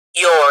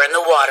You're in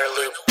the water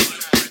loop.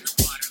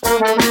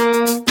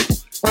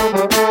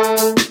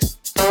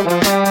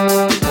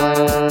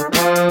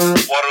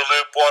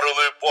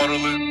 Water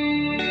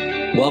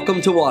loop.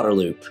 Welcome to Water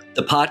Loop,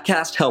 the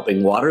podcast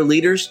helping water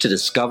leaders to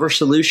discover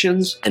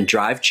solutions and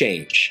drive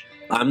change.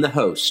 I'm the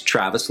host,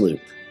 Travis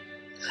Loop.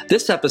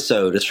 This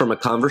episode is from a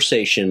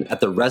conversation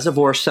at the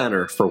Reservoir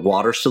Center for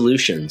Water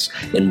Solutions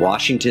in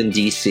Washington,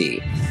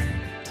 D.C.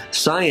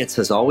 Science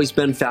has always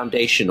been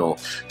foundational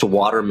to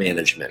water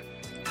management.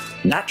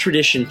 That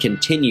tradition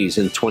continues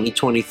in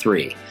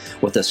 2023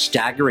 with a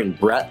staggering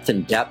breadth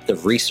and depth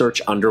of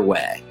research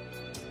underway.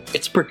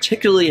 It's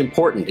particularly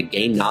important to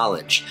gain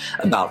knowledge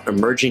about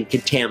emerging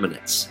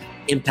contaminants,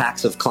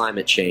 impacts of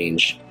climate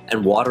change,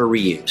 and water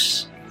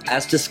reuse,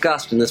 as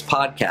discussed in this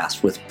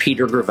podcast with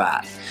Peter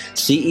Gravatt,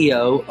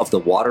 CEO of the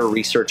Water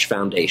Research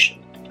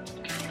Foundation.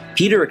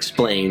 Peter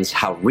explains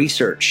how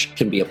research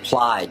can be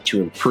applied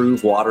to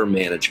improve water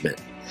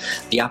management,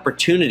 the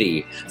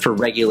opportunity for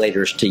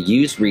regulators to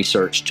use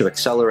research to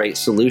accelerate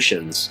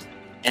solutions,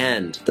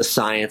 and the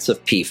science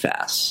of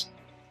PFAS.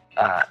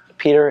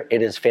 Peter,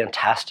 it is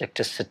fantastic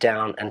to sit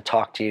down and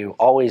talk to you.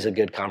 Always a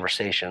good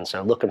conversation,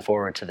 so looking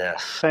forward to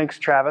this. Thanks,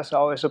 Travis.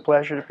 Always a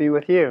pleasure to be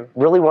with you.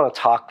 Really want to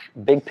talk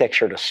big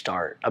picture to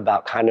start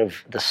about kind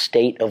of the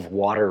state of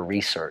water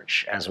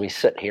research as we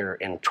sit here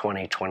in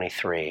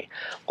 2023.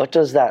 What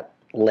does that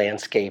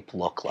landscape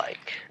look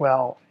like?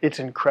 Well, it's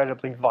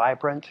incredibly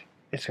vibrant,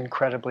 it's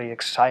incredibly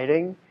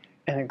exciting,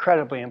 and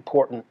incredibly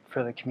important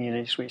for the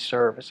communities we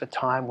serve. It's a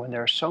time when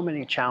there are so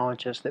many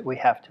challenges that we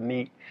have to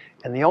meet,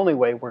 and the only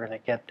way we're going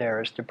to get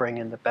there is to bring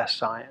in the best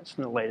science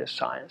and the latest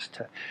science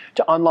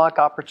to unlock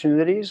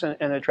opportunities and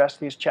address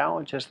these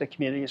challenges that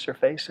communities are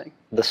facing.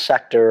 The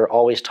sector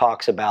always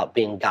talks about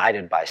being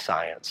guided by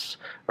science,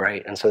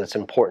 right? And so it's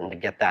important to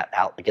get that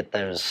out, get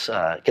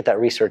that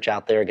research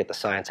out there, get the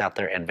science out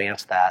there,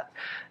 advance that,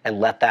 and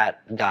let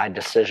that guide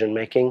decision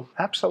making.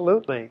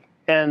 Absolutely.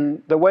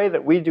 And the way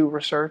that we do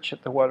research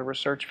at the Water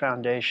Research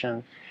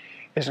Foundation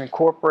is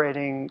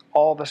incorporating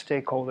all the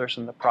stakeholders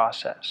in the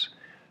process.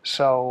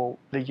 So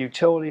the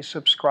utility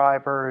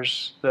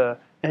subscribers, the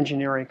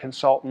engineering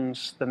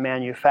consultants, the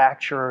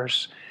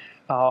manufacturers,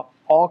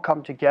 all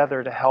come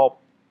together to help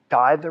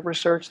guide the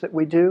research that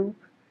we do,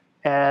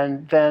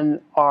 and then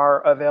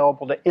are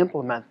available to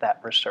implement that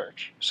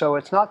research. So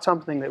it's not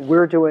something that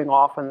we're doing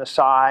off on the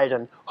side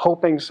and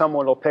hoping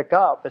someone will pick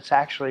up. It's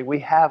actually, we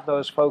have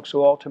those folks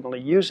who ultimately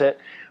use it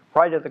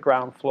right at the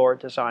ground floor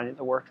designing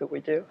the work that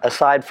we do.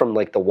 Aside from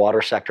like the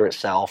water sector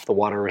itself, the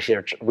Water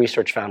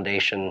Research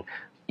Foundation,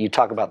 you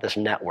talk about this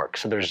network.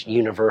 So there's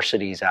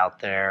universities out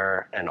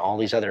there and all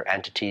these other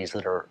entities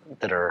that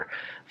are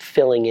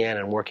filling in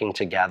and working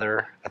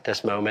together at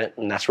this moment,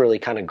 and that's really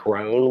kind of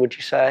grown, would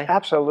you say?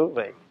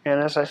 Absolutely. And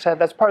as I said,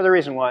 that's part of the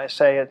reason why I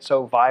say it's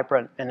so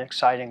vibrant and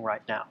exciting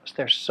right now. Is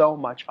there's so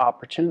much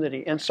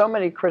opportunity and so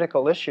many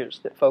critical issues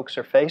that folks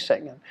are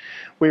facing. And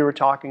we were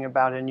talking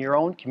about in your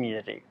own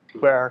community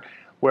where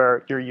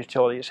your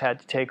utilities had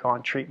to take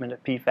on treatment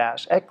of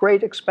PFAS at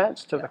great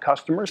expense to the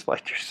customers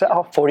like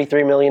yourself.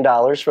 $43 million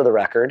for the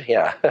record,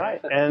 yeah. Right,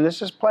 and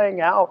this is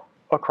playing out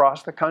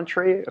across the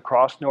country,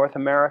 across North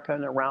America,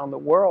 and around the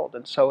world.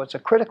 And so it's a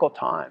critical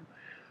time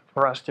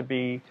for us to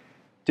be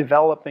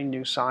developing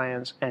new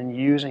science and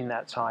using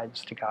that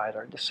science to guide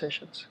our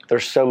decisions.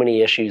 There's so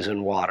many issues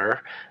in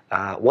water.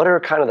 What are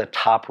kind of the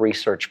top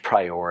research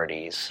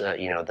priorities,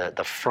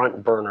 the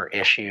front burner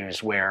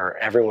issues where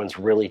everyone's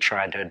really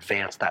trying to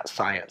advance that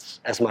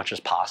science as much as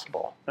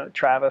possible?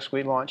 Travis,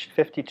 we launched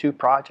 52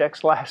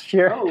 projects last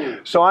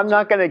year, so I'm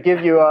not going to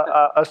give you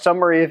a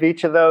summary of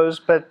each of those,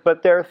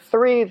 but there are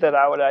three that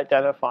I would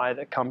identify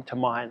that come to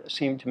mind that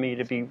seem to me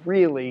to be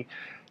really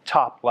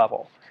top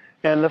level.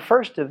 And the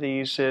first of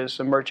these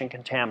is emerging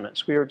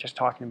contaminants. We were just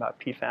talking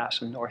about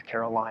PFAS in North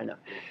Carolina.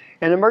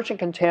 And emerging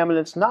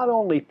contaminants, not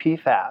only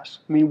PFAS,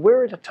 I mean,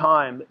 we're at a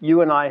time that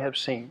you and I have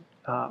seen,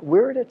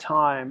 we're at a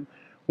time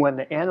when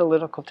the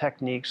analytical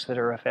techniques that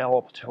are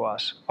available to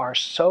us are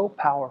so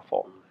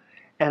powerful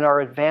and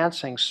are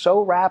advancing so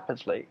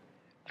rapidly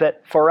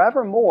that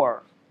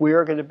forevermore we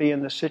are going to be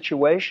in the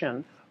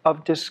situation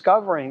of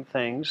discovering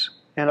things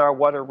in our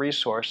water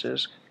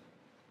resources,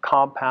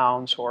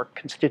 compounds or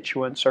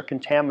constituents or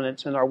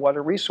contaminants in our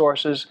water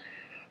resources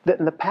that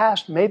in the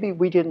past maybe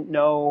we didn't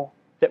know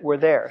that were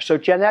there. So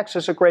GenX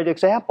is a great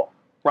example,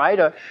 right?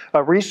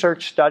 A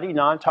research study,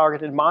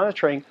 non-targeted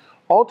monitoring,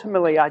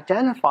 ultimately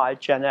identified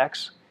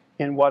GenX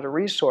in water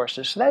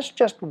resources. So that's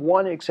just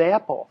one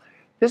example.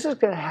 This is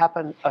going to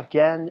happen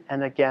again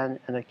and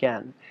again and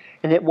again.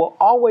 And it will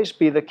always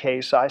be the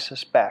case, I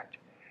suspect,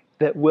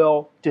 that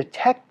we'll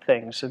detect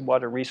things in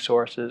water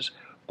resources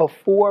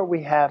before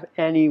we have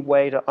any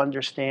way to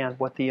understand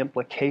what the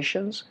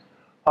implications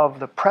of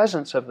the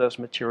presence of those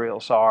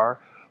materials are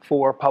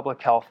for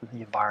public health and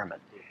the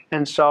environment.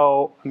 And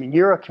so, I mean,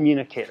 you're a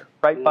communicator,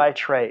 right, by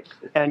trade,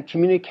 and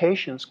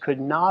communications could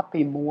not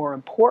be more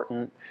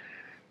important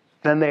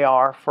than they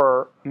are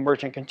for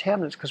emerging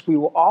contaminants, because we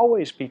will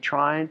always be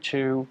trying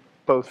to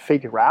both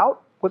figure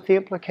out what the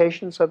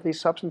implications of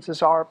these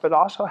substances are, but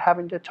also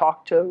having to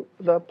talk to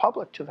the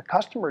public, to the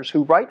customers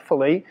who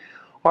rightfully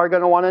are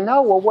going to want to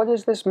know, well, what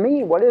does this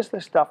mean? What is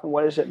this stuff and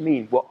what does it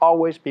mean? We'll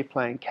always be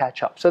playing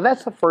catch up. So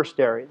that's the first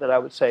area that I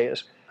would say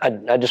is.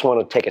 I just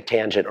want to take a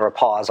tangent or a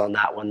pause on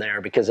that one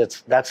there, because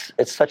it's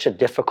such a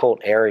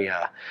difficult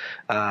area.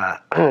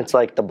 It's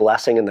like the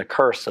blessing and the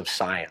curse of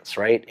science,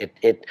 right?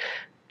 It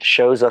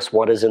shows us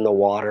what is in the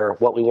water,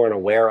 what we weren't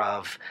aware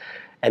of,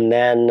 and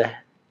then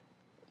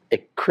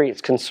it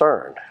creates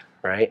concern,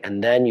 right?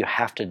 And then you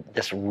have to,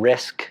 this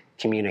risk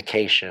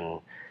communication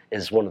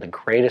is one of the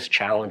greatest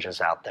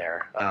challenges out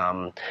there.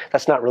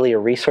 That's not really a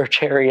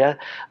research area,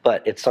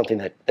 but it's something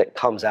that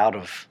comes out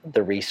of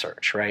the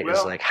research, right? Well,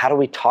 it's like, how do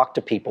we talk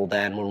to people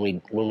then when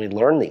we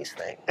learn these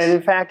things? And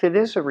in fact, it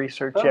is a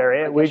research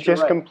area. We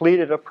just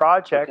completed a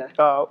project,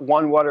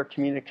 One Water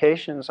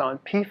Communications, on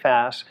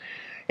PFAS,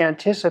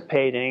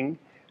 anticipating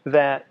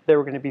that there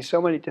were going to be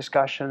so many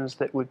discussions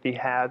that would be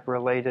had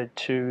related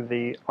to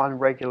the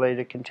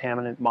unregulated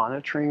contaminant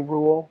monitoring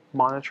rule,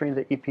 monitoring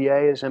that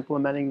EPA is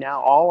implementing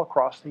now all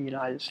across the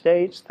United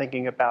States,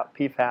 thinking about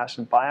PFAS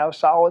and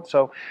biosolids.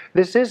 So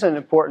this is an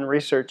important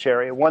research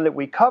area, one that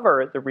we cover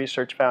at the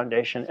Research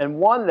Foundation, and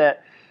one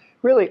that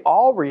really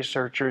all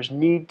researchers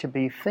need to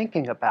be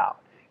thinking about.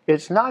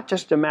 It's not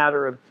just a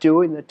matter of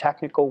doing the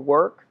technical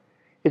work.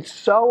 It's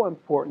so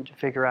important to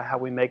figure out how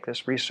we make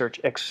this research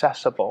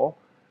accessible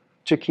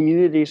to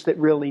communities that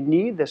really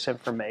need this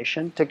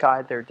information to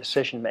guide their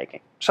decision making.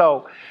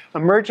 So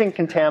emerging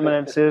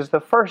contaminants is the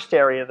first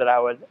area that I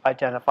would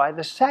identify.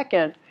 The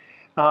second,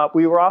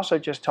 we were also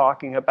just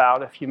talking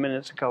about a few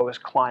minutes ago, is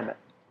climate.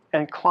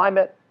 And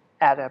climate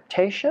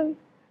adaptation,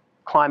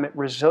 climate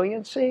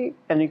resiliency,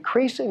 and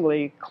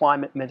increasingly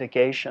climate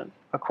mitigation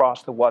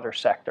across the water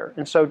sector.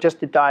 And so just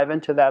to dive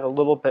into that a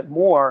little bit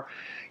more,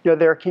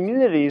 there are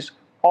communities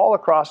all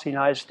across the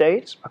United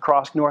States,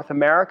 across North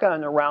America,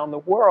 and around the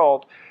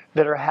world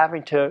that are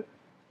having to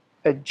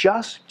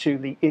adjust to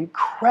the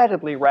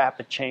incredibly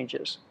rapid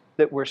changes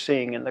that we're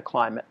seeing in the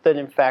climate, that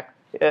in fact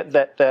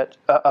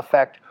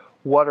affect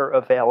water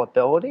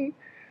availability.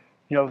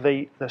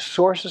 The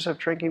sources of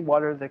drinking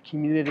water the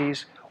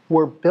communities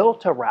were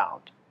built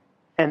around,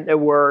 and they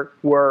were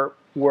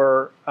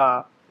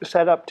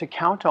set up to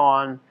count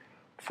on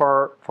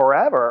for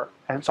forever.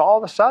 And so all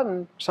of a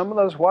sudden, some of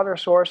those water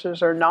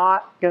sources are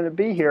not going to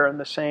be here in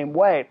the same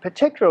way,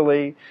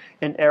 particularly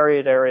in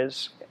arid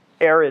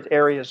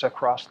areas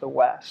across the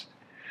West.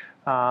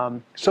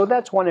 So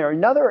that's one area.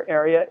 Another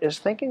area is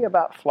thinking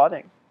about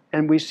flooding.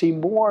 And we see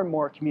more and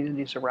more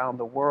communities around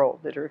the world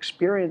that are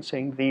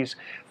experiencing these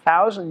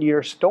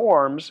 1,000-year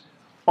storms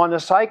on a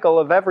cycle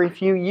of every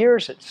few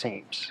years, it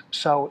seems.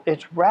 So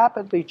it's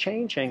rapidly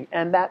changing,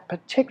 and that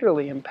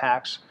particularly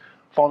impacts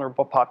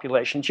vulnerable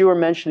populations. You were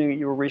mentioning that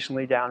you were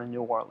recently down in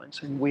New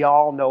Orleans, and we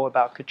all know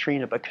about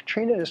Katrina, but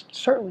Katrina is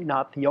certainly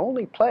not the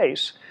only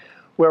place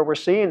where we're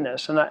seeing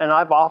this. And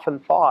I've often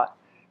thought,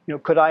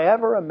 could I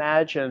ever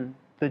imagine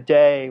the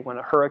day when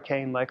a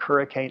hurricane like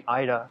Hurricane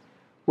Ida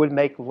would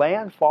make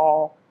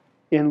landfall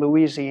in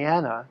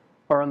Louisiana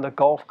or on the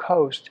Gulf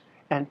Coast,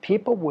 and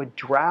people would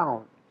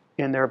drown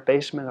in their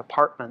basement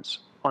apartments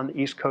on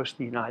the East Coast of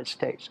the United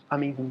States? I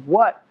mean,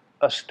 what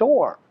a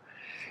storm.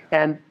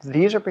 And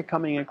these are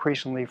becoming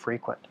increasingly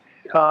frequent.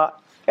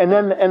 And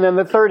then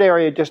the third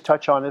area to just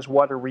touch on is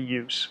water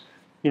reuse.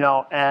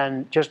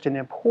 And just an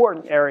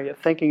important area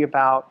thinking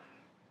about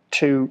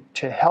to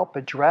help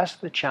address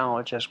the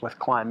challenges with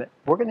climate.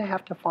 We're going to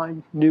have to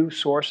find new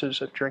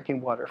sources of drinking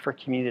water for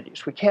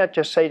communities. We can't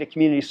just say to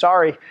communities,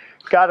 sorry,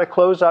 got to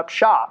close up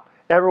shop.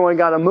 Everyone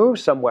got to move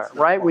somewhere,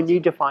 right? We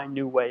need to find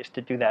new ways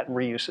to do that, and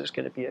reuse is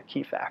going to be a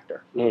key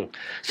factor.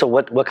 So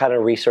what kind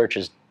of research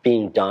is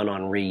being done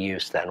on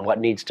reuse then? What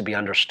needs to be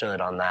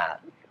understood on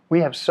that? We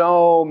have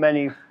so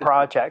many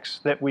projects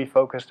that we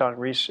focused on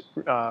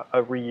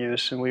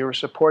reuse, and we were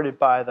supported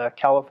by the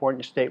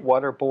California State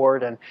Water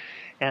Board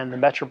and the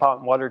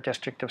Metropolitan Water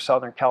District of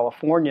Southern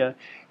California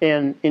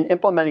in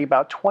implementing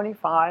about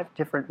 25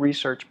 different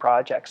research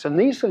projects. And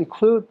these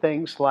include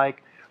things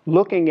like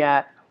looking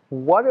at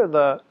what are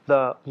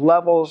the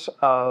levels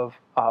of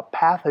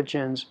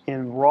pathogens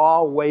in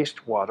raw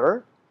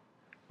wastewater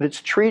that's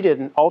treated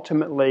and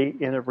ultimately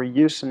in a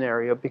reuse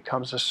scenario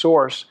becomes a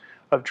source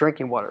of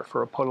drinking water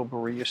for a potable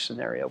reuse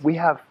scenario. We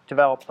have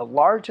developed the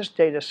largest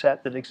data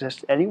set that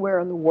exists anywhere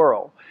in the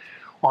world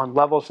on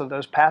levels of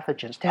those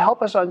pathogens to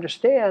help us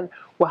understand,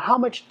 well, how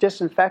much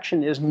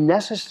disinfection is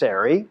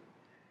necessary,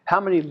 how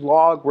many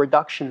log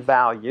reduction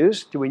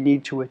values do we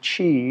need to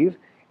achieve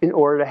in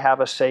order to have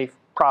a safe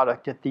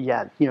product at the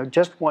end.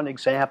 Just one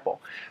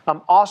example.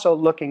 I'm also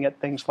looking at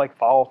things like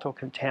volatile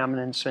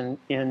contaminants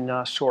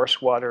in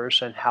source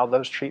waters and how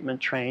those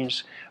treatment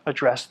trains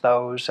address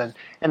those, and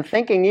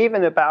thinking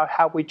even about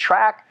how we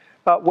track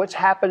what's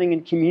happening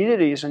in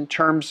communities in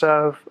terms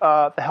of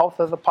the health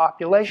of the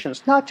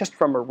populations, not just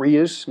from a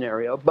reuse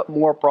scenario, but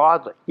more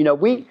broadly.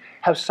 We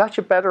have such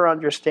a better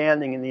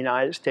understanding in the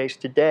United States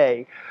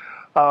today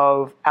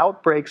of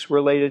outbreaks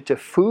related to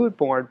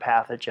foodborne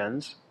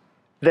pathogens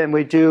than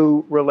we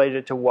do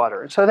related to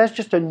water. So that's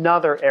just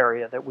another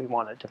area that we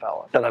want to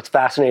develop. No, that's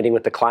fascinating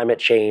with the climate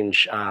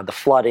change, the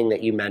flooding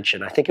that you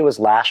mentioned. I think it was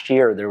last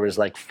year, there was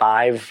like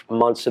 5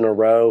 months in a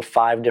row,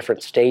 5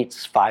 different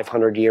states,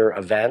 500-year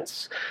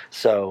events.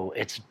 So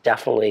it's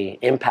definitely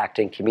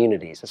impacting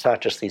communities. It's not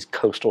just these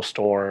coastal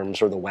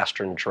storms or the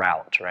western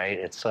drought, right?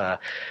 It's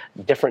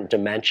different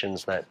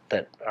dimensions that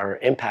are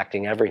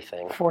impacting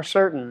everything. For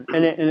certain.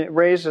 And it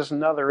raises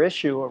another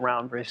issue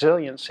around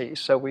resiliency.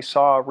 So we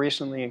saw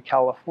recently in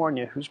California,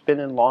 who's been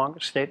in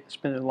state that's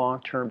been in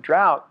long-term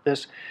drought,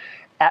 this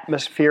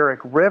atmospheric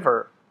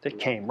river that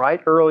came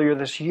right earlier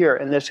this year,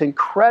 and this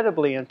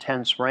incredibly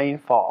intense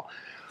rainfall,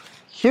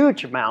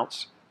 huge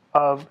amounts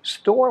of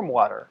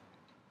stormwater.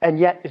 And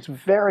yet it's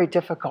very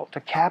difficult to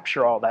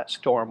capture all that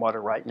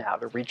stormwater right now,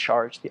 to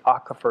recharge the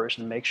aquifers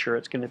and make sure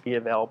it's going to be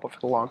available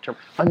for the long term.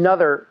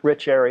 Another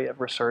rich area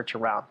of research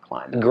around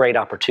climate. Great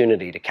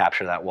opportunity to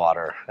capture that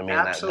water. I mean,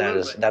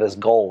 Absolutely. that is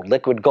gold,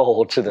 liquid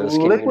gold to those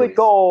communities. Liquid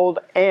gold,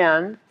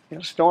 and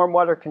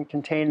stormwater can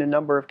contain a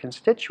number of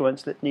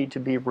constituents that need to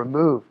be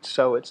removed.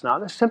 So it's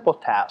not a simple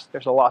task.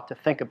 There's a lot to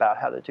think about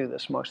how to do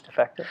this most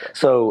effectively.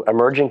 So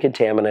emerging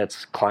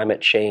contaminants,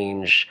 climate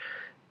change,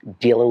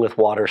 dealing with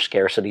water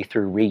scarcity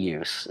through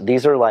reuse.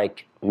 These are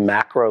like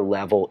macro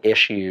level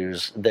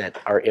issues that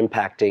are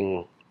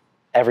impacting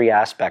every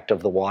aspect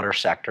of the water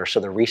sector. So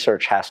the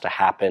research has to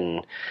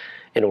happen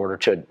in order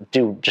to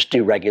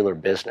do regular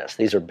business.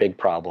 These are big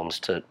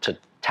problems to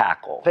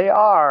tackle. They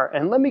are.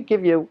 And let me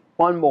give you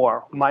one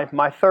more.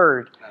 My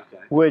third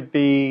would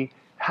be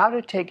how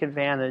to take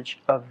advantage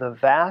of the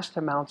vast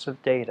amounts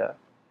of data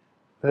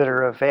that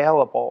are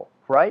available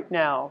right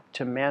now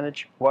to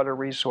manage water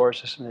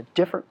resources in a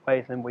different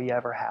way than we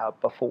ever have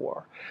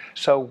before.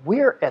 So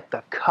we're at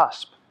the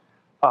cusp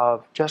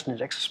of just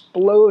an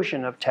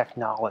explosion of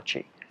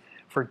technology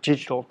for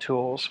digital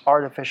tools,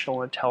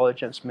 artificial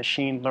intelligence,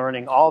 machine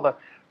learning, all the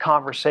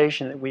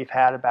conversation that we've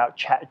had about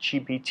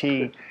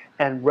ChatGPT,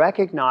 and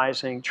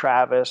recognizing,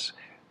 Travis,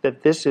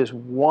 that this is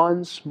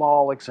one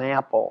small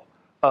example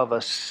of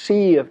a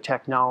sea of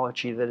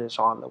technology that is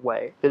on the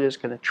way, that is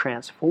going to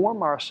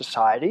transform our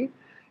society.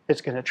 It's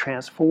going to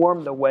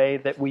transform the way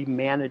that we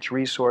manage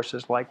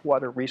resources like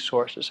water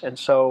resources. And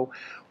so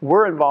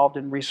we're involved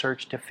in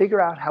research to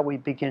figure out how we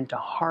begin to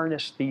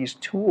harness these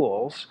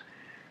tools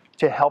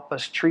to help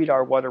us treat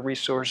our water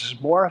resources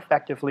more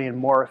effectively and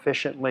more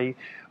efficiently,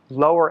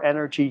 lower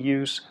energy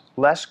use,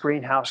 less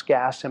greenhouse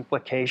gas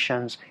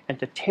implications, and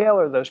to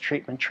tailor those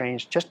treatment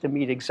trains just to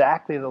meet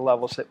exactly the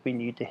levels that we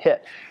need to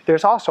hit.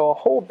 There's also a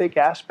whole big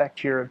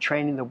aspect here of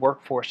training the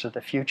workforce of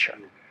the future,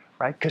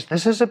 right? Because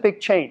this is a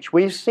big change.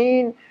 We've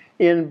seen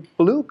in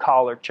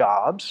blue-collar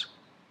jobs,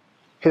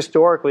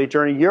 historically,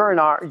 during year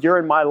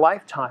in my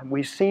lifetime,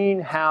 we've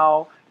seen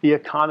how the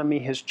economy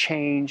has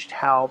changed,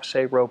 how,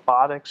 say,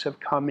 robotics have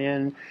come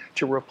in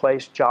to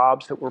replace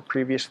jobs that were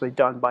previously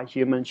done by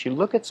humans. You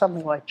look at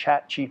something like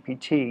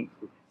ChatGPT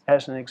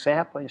as an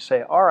example, and you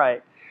say, all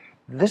right,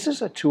 this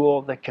is a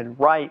tool that can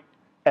write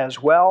as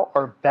well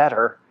or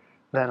better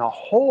than a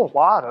whole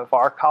lot of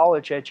our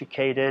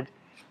college-educated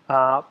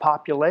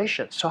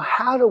population. So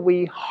how do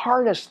we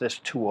harness this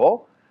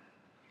tool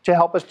to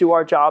help us do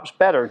our jobs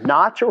better,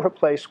 not to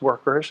replace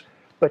workers,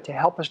 but to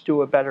help us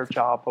do a better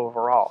job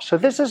overall? So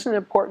this is an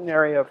important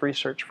area of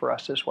research for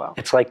us as well.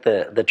 It's like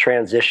the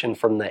transition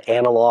from the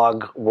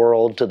analog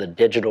world to the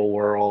digital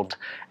world,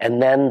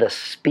 and then the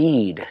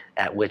speed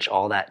at which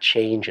all that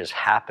change is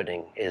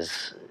happening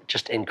is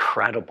just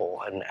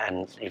incredible,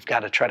 and you've got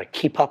to try to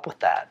keep up with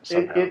that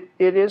somehow.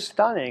 It is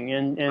stunning,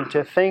 and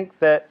to think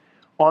that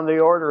on the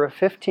order of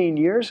 15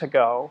 years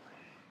ago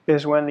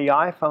is when the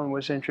iPhone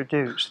was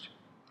introduced.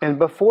 And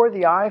before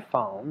the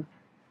iPhone,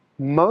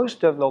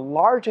 most of the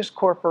largest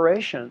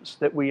corporations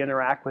that we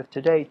interact with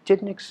today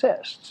didn't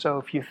exist. So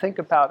if you think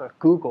about a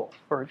Google,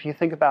 or if you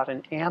think about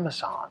an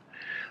Amazon,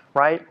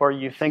 right? Or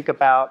you think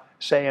about,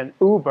 say, an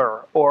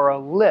Uber or a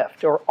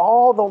Lyft, or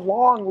all the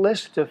long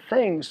list of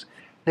things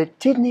that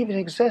didn't even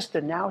exist,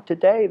 and now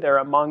today they're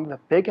among the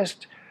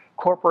biggest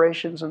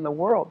corporations in the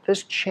world.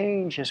 This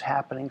change is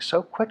happening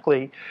so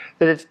quickly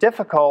that it's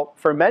difficult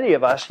for many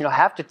of us,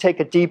 have to take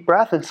a deep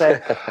breath and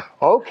say,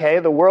 okay,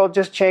 the world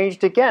just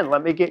changed again.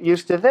 Let me get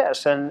used to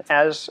this. And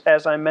as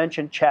I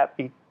mentioned,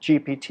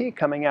 ChatGPT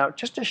coming out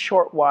just a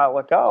short while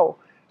ago,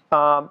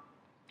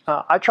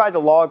 I tried to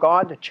log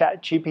on to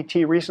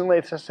ChatGPT recently.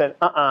 It said,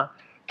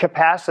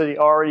 capacity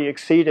already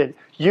exceeded.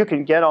 You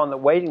can get on the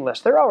waiting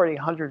list. There are already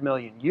 100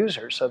 million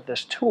users of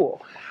this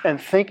tool. And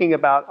thinking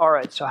about, all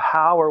right, so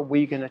how are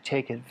we going to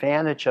take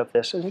advantage of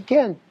this? And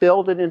again,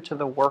 build it into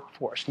the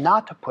workforce,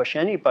 not to push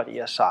anybody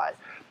aside,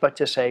 but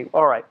to say,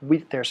 all right,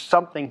 there's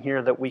something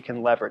here that we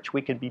can leverage.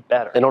 We can be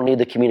better. They don't need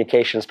the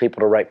communications people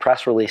to write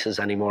press releases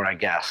anymore, I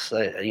guess.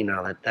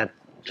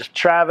 Just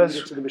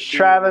Travis,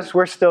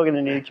 we're still going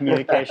to need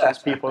communications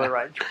people to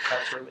write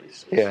press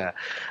releases. Yeah.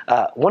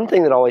 One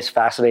thing that always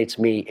fascinates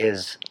me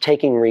is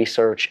taking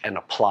research and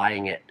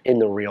applying it in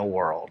the real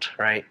world,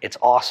 right? It's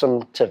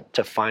awesome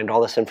to find all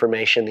this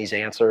information, these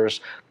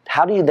answers.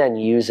 How do you then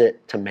use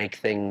it to make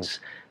things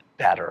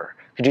better.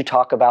 Could you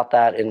talk about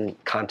that in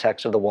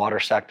context of the water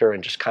sector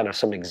and just kind of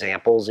some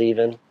examples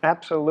even?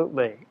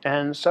 Absolutely.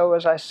 And so,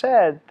 as I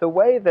said, the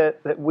way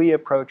that we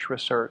approach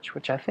research,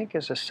 which I think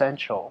is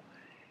essential,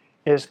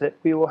 is that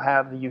we will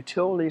have the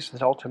utilities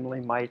that ultimately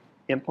might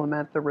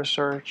implement the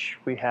research.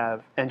 We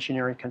have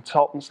engineering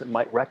consultants that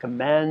might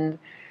recommend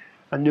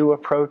new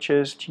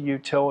approaches to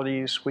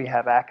utilities. We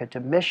have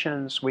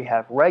academicians. We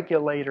have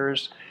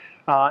regulators.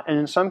 And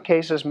in some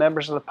cases,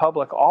 members of the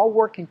public all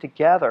working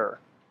together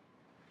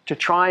to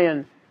try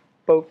and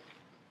both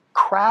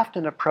craft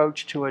an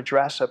approach to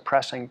address a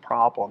pressing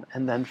problem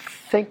and then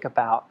think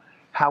about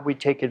how we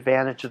take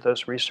advantage of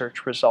those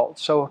research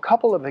results. So a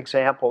couple of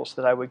examples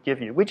that I would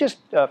give you. We just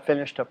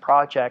finished a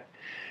project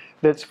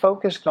that's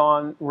focused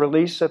on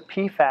release of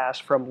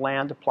PFAS from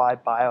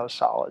land-applied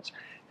biosolids.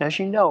 And as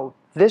you know,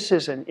 this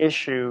is an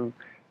issue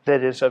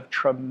that is of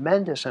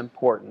tremendous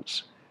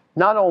importance,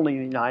 not only in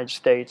the United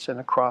States and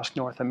across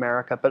North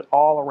America, but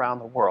all around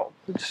the world.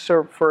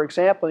 So, for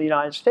example, in the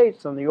United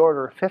States, on the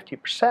order of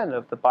 50%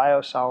 of the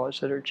biosolids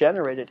that are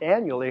generated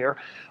annually are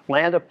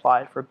land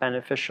applied for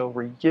beneficial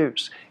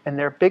reuse. And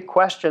there are big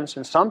questions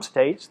in some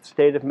states. The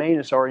state of Maine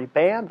has already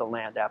banned the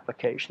land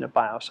application of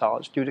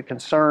biosolids due to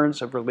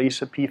concerns of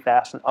release of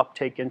PFAS and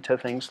uptake into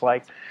things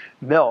like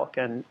milk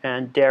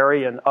and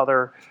dairy and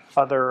other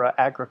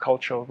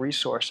agricultural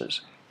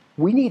resources.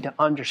 We need to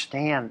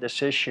understand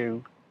this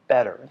issue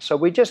better. And so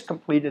we just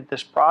completed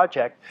this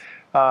project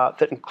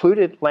that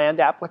included land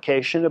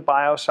application of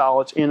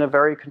biosolids in a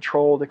very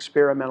controlled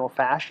experimental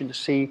fashion to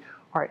see,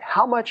 all right,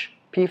 how much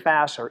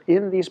PFAS are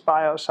in these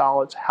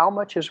biosolids, how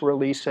much is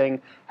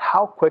releasing,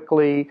 how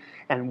quickly,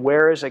 and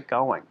where is it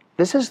going?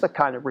 This is the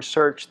kind of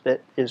research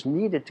that is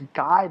needed to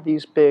guide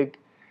these big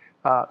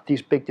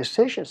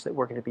decisions that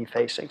we're going to be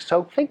facing.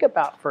 So think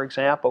about, for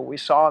example, we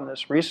saw in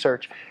this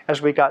research,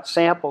 as we got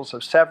samples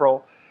of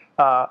several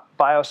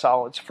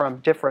biosolids from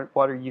different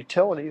water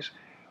utilities,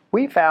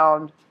 we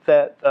found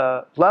that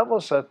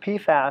levels of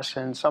PFAS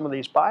in some of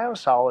these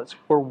biosolids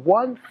were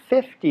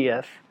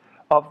 1/50th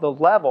of the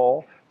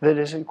level that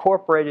is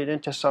incorporated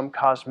into some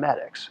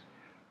cosmetics.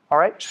 All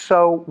right,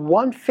 so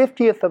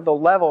 1/50th of the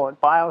level in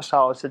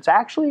biosolids, it's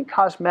actually in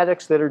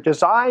cosmetics that are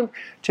designed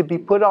to be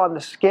put on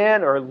the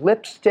skin or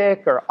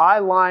lipstick or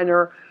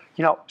eyeliner,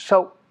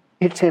 so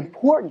it's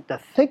important to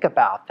think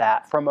about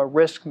that from a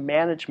risk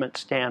management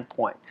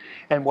standpoint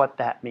and what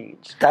that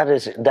means. That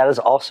is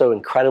also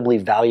incredibly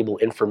valuable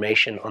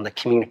information on the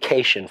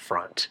communication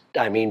front.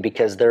 I mean,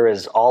 because there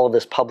is all of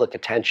this public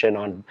attention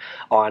on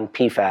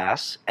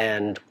PFAS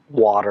and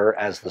water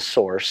as the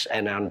source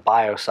and on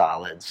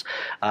biosolids,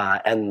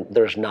 and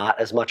there's not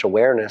as much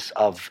awareness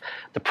of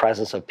the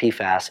presence of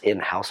PFAS in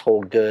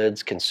household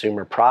goods,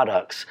 consumer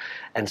products,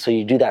 and so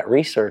you do that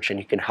research and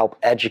you can help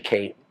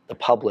educate the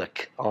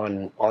public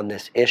on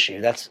this issue.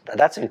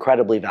 That's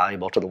incredibly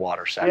valuable to the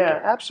water sector. Yeah,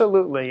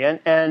 absolutely.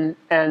 And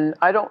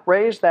I don't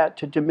raise that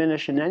to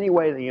diminish in any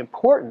way the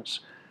importance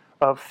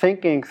of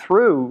thinking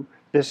through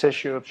this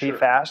issue of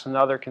PFAS and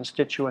other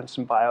constituents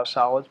in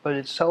biosolids, but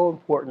it's so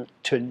important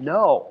to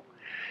know.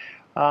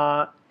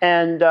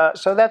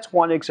 So that's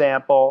one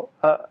example.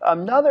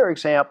 Another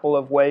example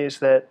of ways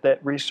that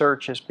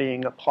research is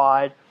being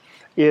applied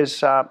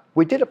is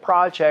we did a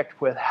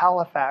project with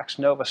Halifax,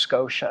 Nova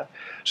Scotia.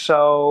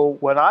 So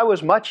when I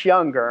was much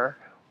younger,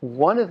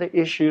 one of the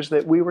issues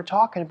that we were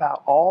talking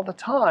about all the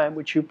time,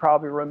 which you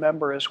probably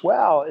remember as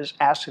well, is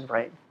acid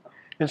rain.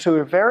 And so we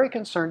were very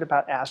concerned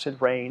about acid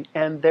rain,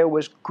 and there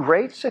was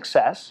great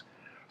success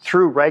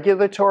through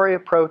regulatory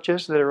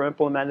approaches that are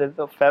implemented at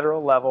the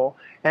federal level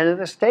and at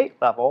the state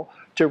level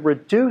to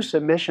reduce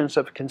emissions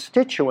of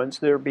constituents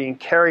that are being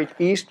carried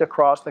east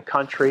across the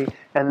country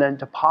and then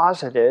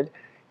deposited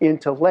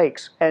into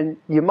lakes. And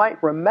you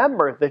might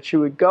remember that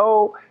you would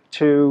go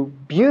to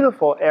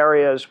beautiful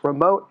areas,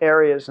 remote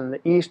areas in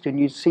the east, and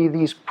you'd see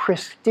these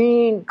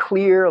pristine,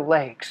 clear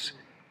lakes.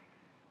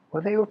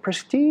 Well, they were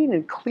pristine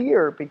and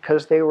clear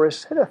because they were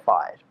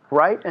acidified,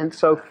 right? And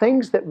so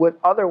things that would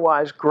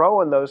otherwise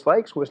grow in those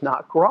lakes was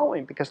not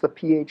growing because the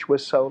pH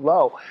was so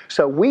low.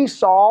 So we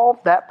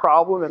solved that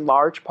problem in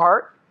large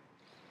part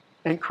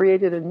and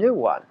created a new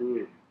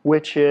one,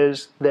 which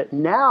is that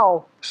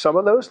now some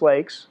of those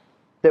lakes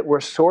that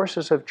were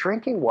sources of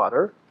drinking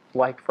water,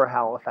 like for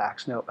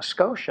Halifax, Nova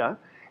Scotia,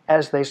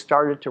 as they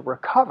started to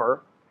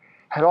recover,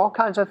 had all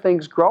kinds of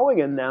things growing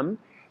in them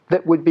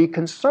that would be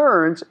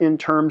concerns in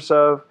terms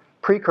of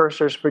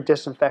precursors for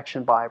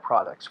disinfection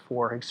byproducts,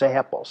 for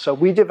example. So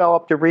we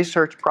developed a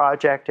research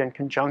project in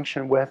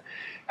conjunction with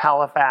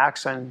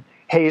Halifax and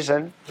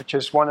Hazen, which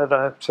is one of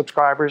the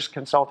subscribers,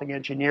 consulting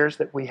engineers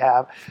that we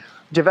have,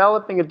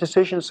 developing a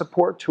decision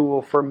support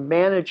tool for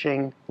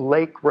managing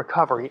lake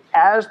recovery.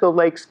 As the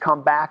lakes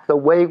come back the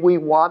way we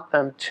want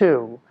them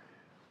to,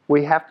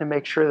 we have to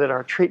make sure that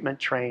our treatment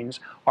trains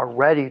are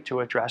ready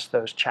to address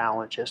those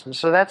challenges. And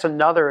so that's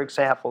another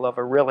example of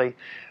a really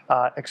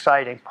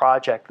exciting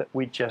project that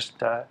we just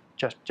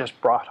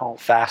brought home.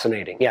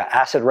 Fascinating. Yeah,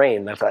 acid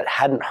rain. I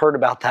hadn't heard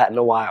about that in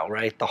a while,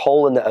 right? The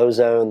hole in the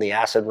ozone, the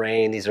acid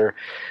rain, these are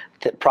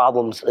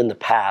problems in the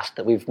past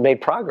that we've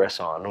made progress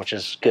on, which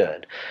is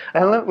good.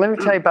 And let me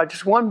tell you about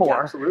just one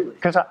more,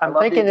 because I'm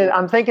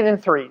thinking in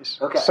threes.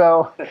 Okay.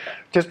 So,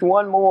 just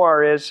one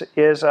more is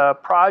a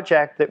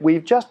project that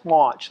we've just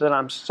launched that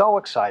I'm so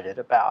excited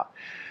about.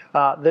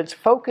 That's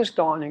focused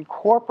on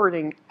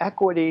incorporating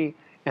equity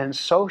and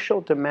social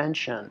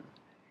dimension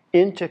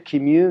into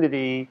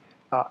community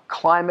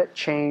climate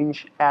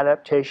change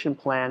adaptation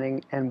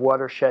planning and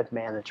watershed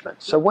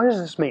management. So, what does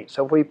this mean?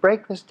 So, if we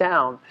break this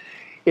down,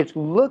 it's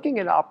looking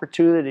at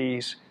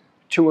opportunities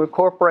to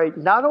incorporate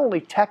not only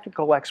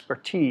technical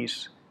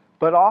expertise,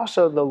 but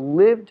also the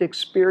lived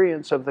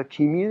experience of the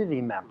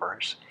community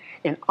members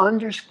in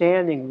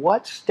understanding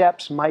what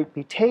steps might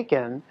be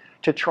taken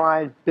to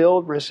try and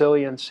build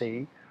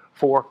resiliency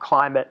for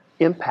climate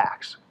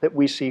impacts that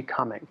we see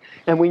coming.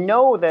 And we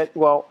know that,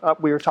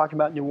 we were talking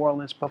about New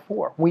Orleans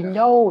before. We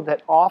know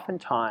that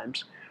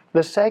oftentimes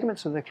the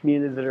segments of the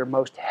community that are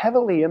most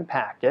heavily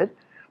impacted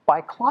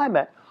by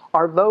climate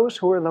are those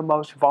who are the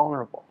most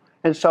vulnerable.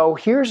 And so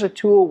here's a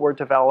tool we're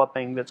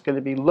developing that's going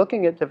to be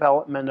looking at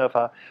development of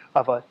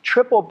a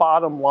triple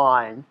bottom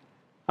line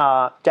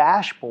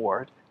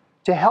dashboard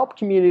to help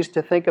communities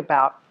to think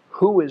about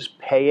who is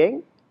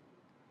paying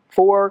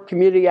for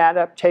community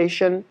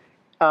adaptation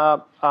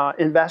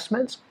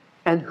investments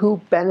and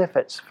who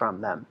benefits from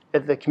them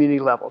at the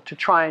community level, to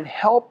try and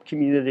help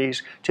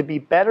communities to be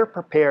better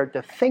prepared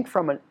to think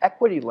from an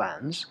equity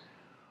lens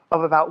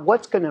of about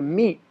what's going to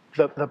meet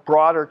the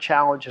broader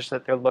challenges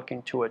that they're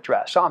looking to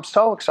address. So I'm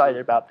so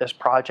excited about this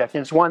project.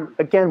 And it's one,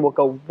 again, will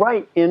go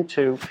right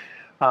into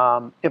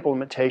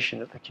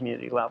implementation at the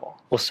community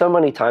level. Well, so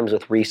many times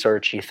with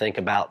research, you think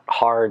about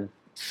hard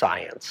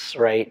science,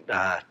 right?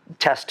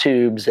 Test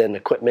tubes and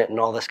equipment and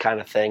all this kind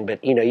of thing.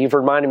 But, you've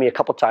reminded me a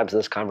couple times in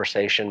this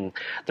conversation,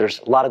 there's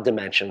a lot of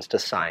dimensions to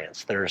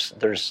science. There's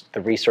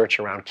the research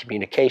around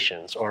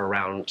communications or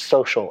around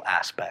social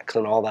aspects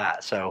and all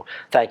that. So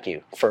thank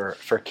you for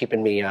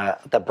keeping me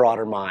the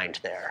broader mind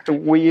there.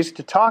 We used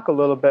to talk a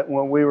little bit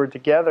when we were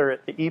together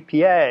at the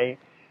EPA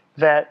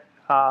that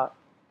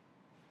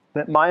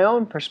my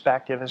own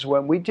perspective is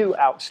when we do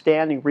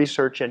outstanding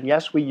research, and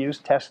yes, we use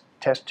test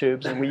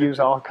tubes and we use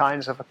all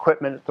kinds of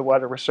equipment at the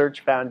Water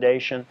Research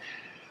Foundation.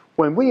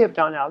 When we have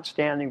done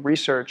outstanding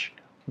research,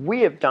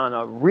 we have done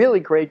a really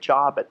great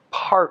job at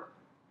part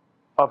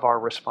of our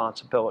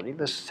responsibility.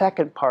 The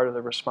second part of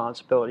the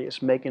responsibility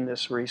is making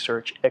this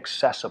research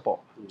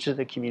accessible to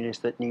the communities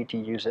that need to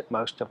use it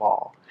most of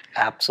all.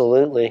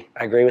 Absolutely.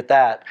 I agree with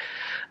that.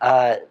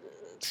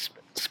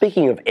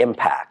 Speaking of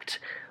impact,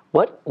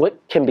 what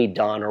can be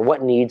done or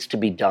what needs to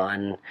be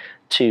done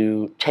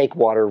to take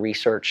water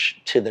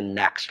research to the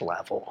next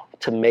level,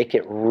 to make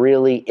it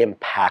really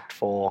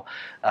impactful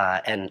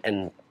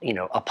and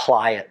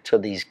apply it to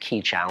these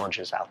key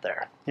challenges out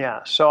there?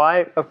 Yeah, so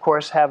I, of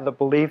course, have the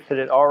belief that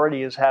it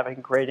already is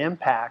having great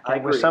impact.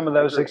 And with some of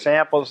those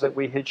examples that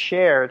we had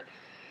shared,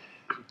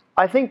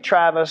 I think,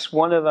 Travis,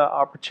 one of the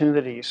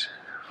opportunities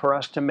for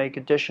us to make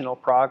additional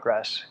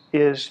progress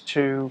is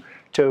to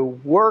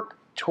work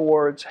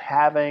towards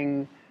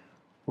having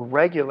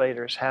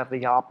regulators have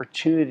the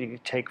opportunity to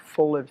take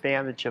full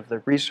advantage of the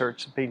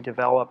research that's being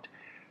developed,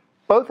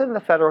 both in the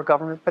federal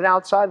government but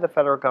outside the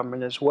federal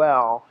government as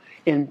well,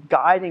 in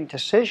guiding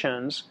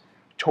decisions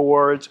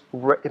towards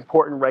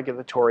important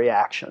regulatory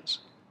actions.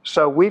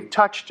 So we've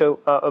touched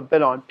a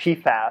bit on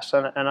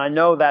PFAS, and I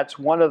know that's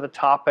one of the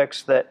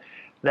topics that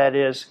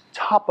is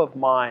top of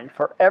mind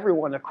for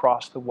everyone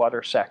across the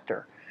water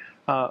sector,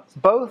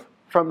 both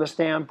from the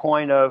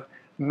standpoint of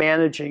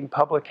managing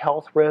public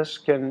health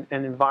risk and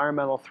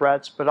environmental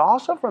threats, but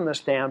also from the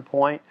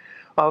standpoint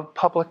of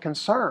public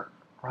concern,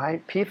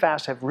 right?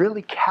 PFAS have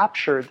really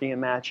captured the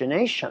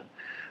imagination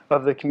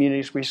of the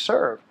communities we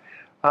serve.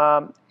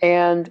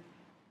 And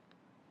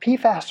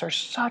PFAS are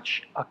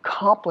such a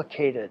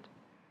complicated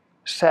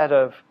set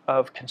of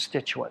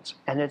constituents,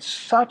 and it's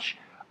such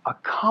a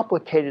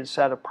complicated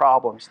set of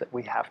problems that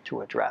we have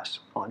to address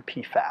on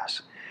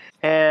PFAS.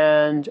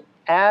 And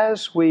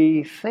as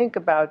we think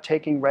about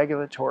taking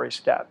regulatory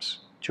steps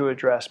to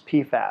address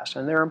PFAS,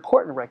 and there are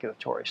important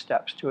regulatory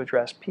steps to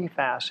address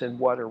PFAS in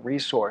water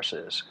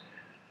resources,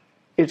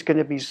 it's going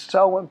to be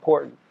so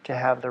important to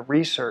have the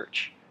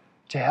research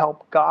to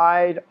help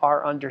guide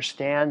our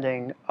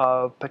understanding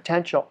of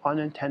potential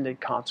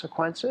unintended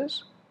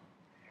consequences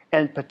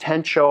and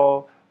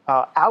potential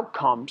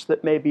outcomes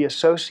that may be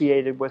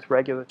associated with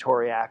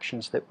regulatory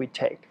actions that we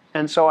take.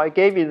 And so I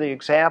gave you the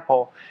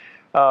example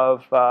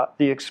of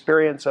the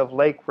experience of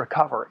lake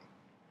recovery.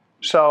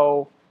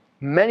 So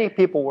many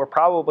people were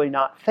probably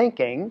not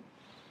thinking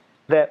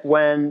that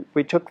when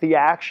we took the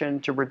action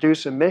to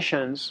reduce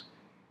emissions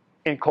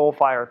in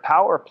coal-fired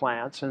power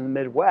plants in the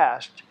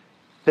Midwest,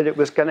 that it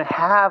was going to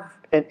have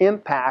an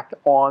impact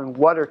on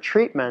water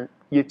treatment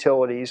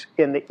utilities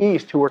in the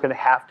East who are going to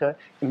have to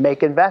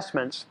make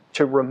investments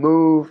to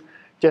remove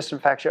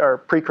disinfection or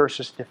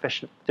precursors to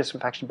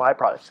disinfection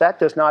byproducts. That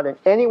does not in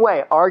any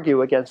way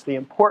argue against the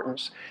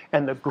importance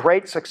and the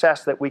great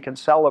success that we can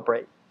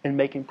celebrate in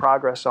making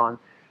progress on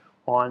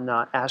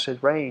acid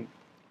rain.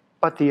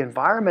 But the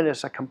environment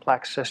is a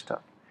complex system.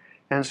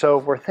 And so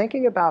if we're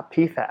thinking about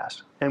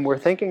PFAS and we're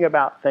thinking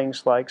about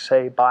things like,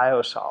 say,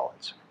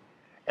 biosolids,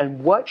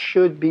 and what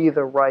should be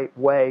the right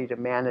way to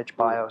manage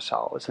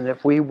biosolids. And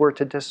if we were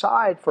to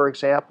decide, for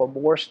example,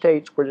 more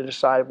states were to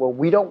decide, well,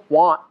 we don't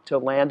want to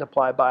land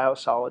apply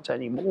biosolids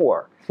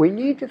anymore, we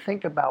need to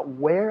think about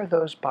where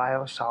those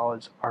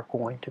biosolids are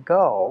going to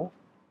go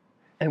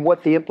and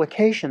what the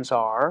implications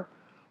are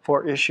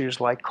for issues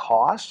like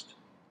cost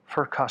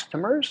for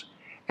customers,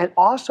 and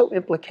also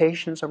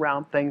implications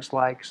around things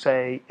like,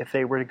 say, if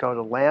they were to go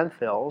to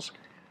landfills,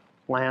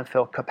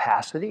 landfill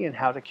capacity and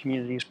how do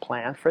communities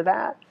plan for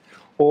that.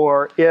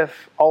 Or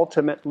if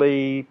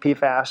ultimately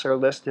PFAS are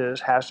listed as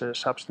hazardous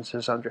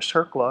substances under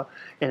CERCLA,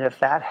 and if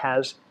that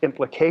has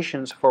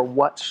implications for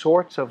what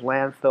sorts of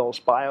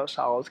landfills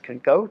biosolids can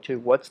go to,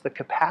 what's the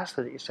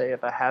capacity, say,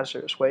 of a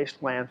hazardous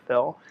waste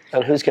landfill?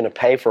 And who's going to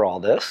pay for all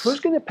this? Who's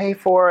going to pay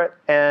for it?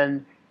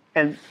 And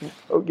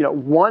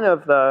one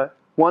of the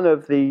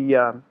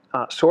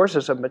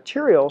sources of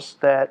materials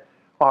that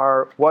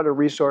our water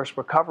resource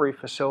recovery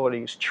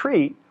facilities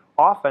treat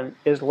often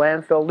is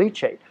landfill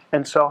leachate.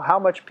 And so how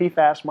much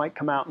PFAS might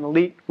come out in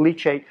the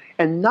leachate,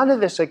 and none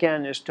of this,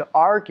 again, is to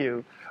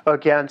argue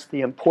against the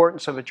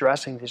importance of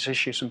addressing these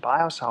issues in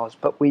biosolids,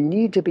 but we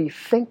need to be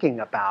thinking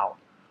about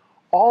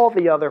all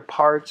the other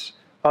parts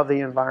of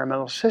the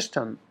environmental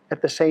system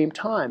at the same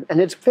time.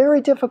 And it's very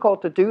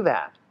difficult to do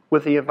that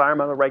with the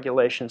environmental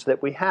regulations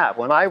that we have.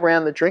 When I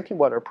ran the drinking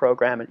water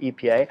program at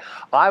EPA,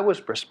 I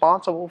was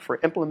responsible for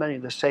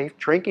implementing the Safe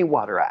Drinking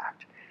Water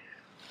Act.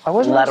 I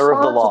wasn't Letter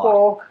of the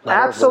law.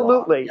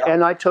 Absolutely. Yep.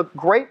 And I took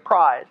great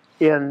pride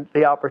in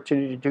the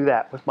opportunity to do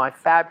that with my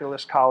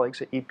fabulous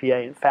colleagues at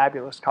EPA and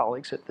fabulous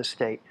colleagues at the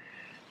state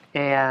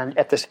and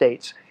at the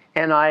states.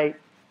 And I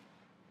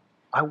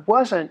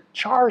wasn't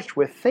charged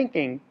with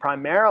thinking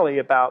primarily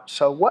about,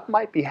 so what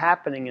might be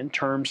happening in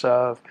terms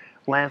of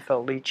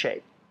landfill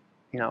leachate,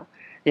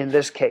 in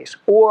this case,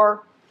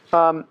 or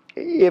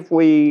if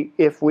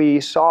we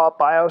saw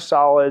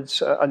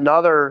biosolids,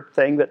 another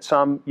thing that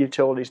some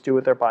utilities do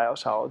with their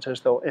biosolids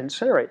is they'll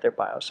incinerate their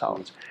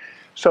biosolids.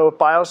 So if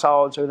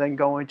biosolids are then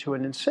going to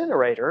an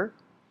incinerator,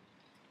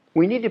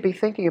 we need to be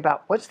thinking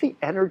about what's the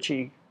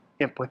energy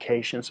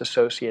implications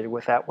associated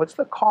with that, what's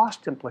the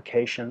cost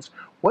implications,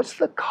 what's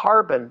the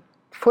carbon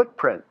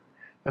footprint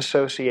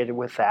associated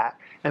with that,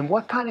 and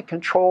what kind of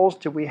controls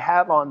do we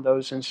have on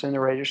those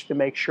incinerators to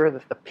make sure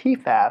that the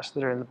PFAS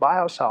that are in the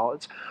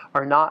biosolids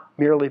are not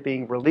merely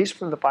being released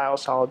from the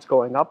biosolids,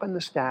 going up in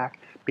the stack,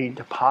 being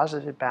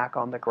deposited back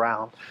on the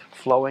ground,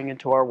 flowing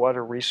into our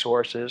water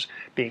resources,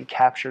 being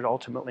captured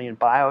ultimately in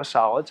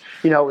biosolids.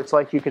 It's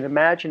like you can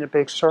imagine a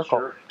big circle.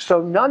 Sure.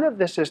 So none of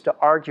this is to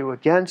argue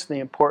against the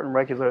important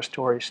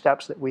regulatory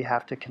steps that we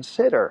have to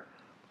consider,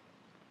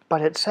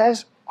 but it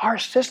says our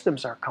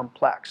systems are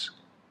complex.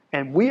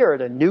 And we are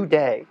at a new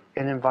day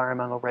in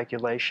environmental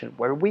regulation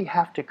where we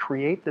have to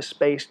create the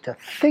space to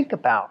think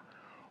about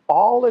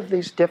all of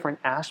these different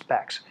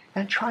aspects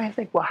and try and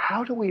think, well,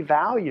 how do we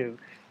value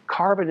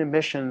carbon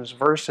emissions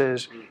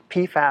versus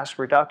PFAS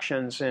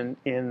reductions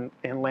in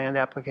land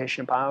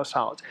application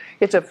biosolids?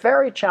 It's a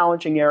very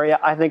challenging area.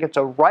 I think it's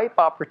a ripe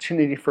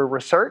opportunity for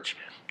research.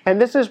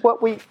 And this is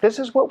what we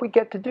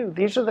get to do.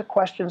 These are the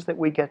questions that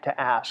we get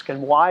to ask.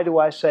 And why do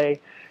I say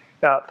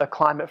the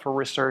climate for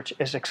research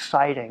is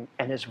exciting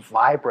and is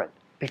vibrant?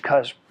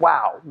 Because,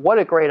 wow, what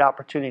a great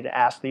opportunity to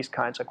ask these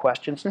kinds of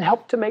questions and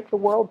help to make the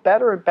world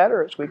better and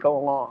better as we go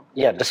along.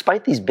 Yeah,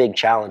 despite these big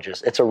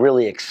challenges, it's a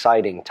really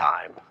exciting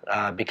time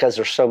because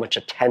there's so much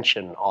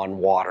attention on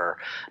water,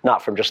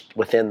 not from just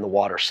within the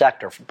water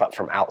sector, but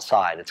from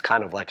outside. It's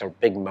kind of like a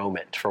big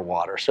moment for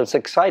water. So it's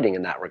exciting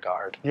in that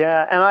regard.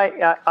 Yeah,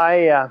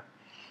 and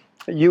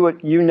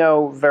you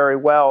know very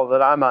well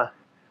that I'm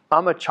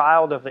a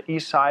child of the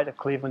east side of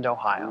Cleveland,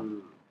 Ohio,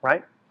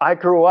 right? I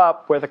grew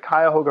up where the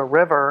Cuyahoga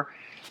River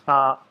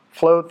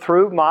flowed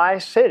through my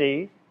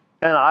city,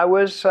 and I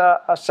was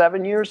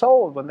 7 years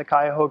old when the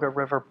Cuyahoga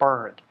River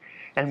burned.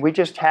 And we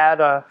just had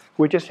a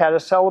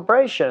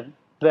celebration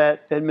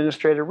that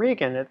Administrator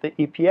Regan at the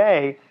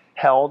EPA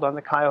held on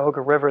the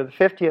Cuyahoga River, the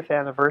 50th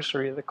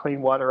anniversary of the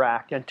Clean Water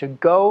Act. And to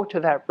go to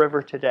that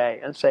river today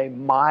and say,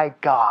 my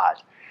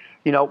God,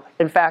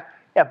 in fact,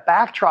 a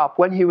backdrop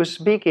when he was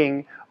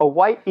speaking, a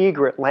white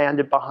egret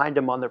landed behind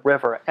him on the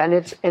river, and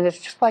it's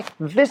just like,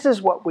 this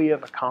is what we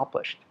have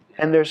accomplished,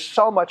 and there's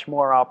so much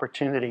more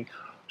opportunity,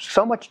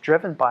 so much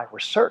driven by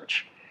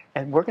research,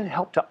 and we're going to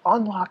help to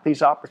unlock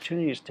these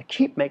opportunities to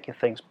keep making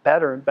things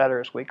better and better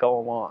as we go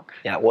along.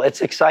 Yeah, well,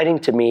 it's exciting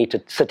to me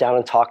to sit down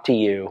and talk to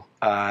you.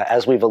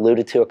 As we've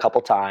alluded to a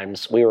couple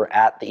times, we were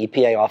at the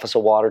EPA Office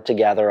of Water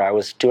together. I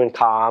was doing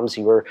comms.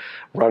 You were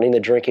running the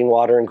drinking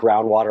water and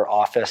groundwater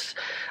office.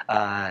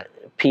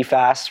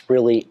 PFAS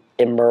really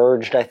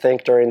emerged, I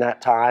think, during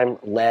that time,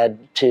 led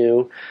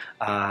to.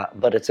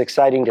 But it's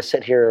exciting to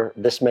sit here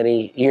this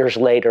many years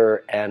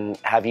later and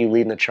have you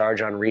leading the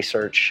charge on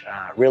research.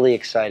 Really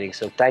exciting.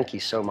 So thank you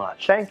so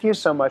much. Thank you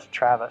so much,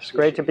 Travis.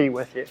 Great to be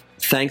with you.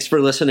 Thanks for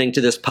listening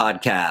to this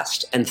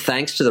podcast, and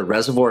thanks to the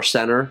Reservoir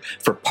Center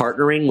for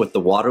partnering with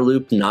the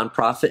Waterloop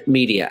nonprofit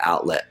media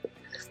outlet.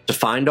 To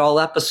find all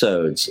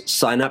episodes,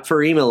 sign up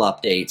for email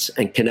updates,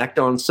 and connect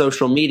on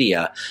social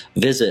media,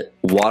 visit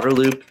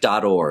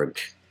waterloop.org.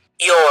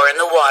 You're in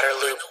the water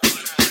loop.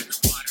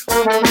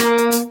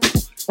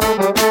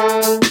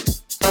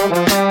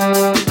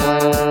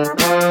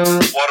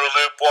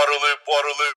 Waterloop, Waterloop, Waterloop.